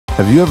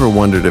Have you ever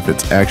wondered if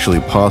it's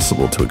actually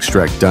possible to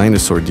extract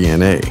dinosaur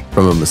DNA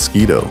from a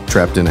mosquito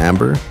trapped in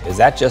amber? Is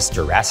that just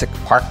Jurassic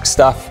Park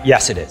stuff?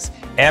 Yes, it is.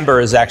 Amber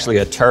is actually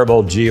a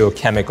terrible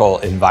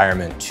geochemical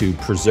environment to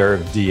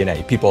preserve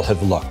DNA. People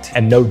have looked,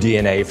 and no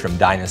DNA from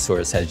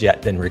dinosaurs has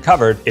yet been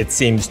recovered. It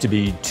seems to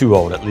be too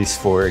old, at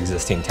least for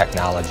existing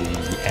technology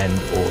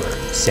and/or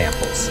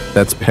samples.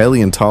 That's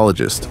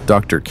paleontologist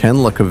Dr. Ken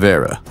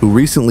Lacovara, who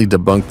recently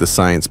debunked the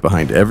science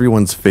behind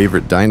everyone's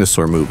favorite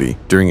dinosaur movie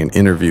during an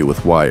interview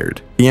with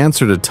Wired. He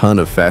answered a ton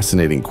of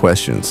fascinating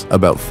questions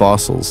about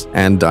fossils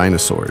and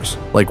dinosaurs,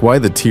 like why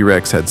the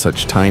T-Rex had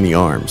such tiny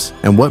arms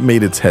and what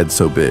made its head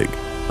so big.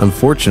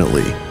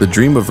 Unfortunately, the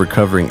dream of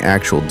recovering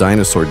actual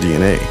dinosaur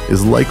DNA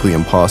is likely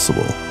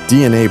impossible.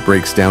 DNA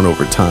breaks down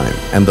over time,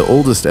 and the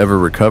oldest ever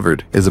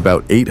recovered is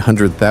about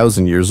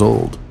 800,000 years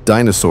old.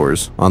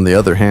 Dinosaurs, on the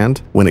other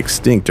hand, went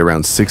extinct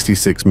around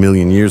 66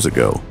 million years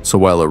ago, so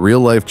while a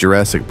real-life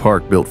Jurassic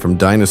Park built from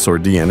dinosaur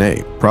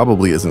DNA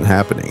probably isn't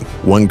happening,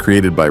 one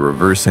created by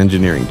reverse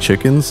engineering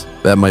chickens,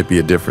 that might be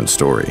a different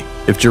story.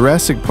 If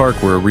Jurassic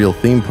Park were a real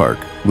theme park,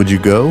 would you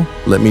go?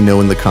 Let me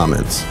know in the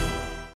comments.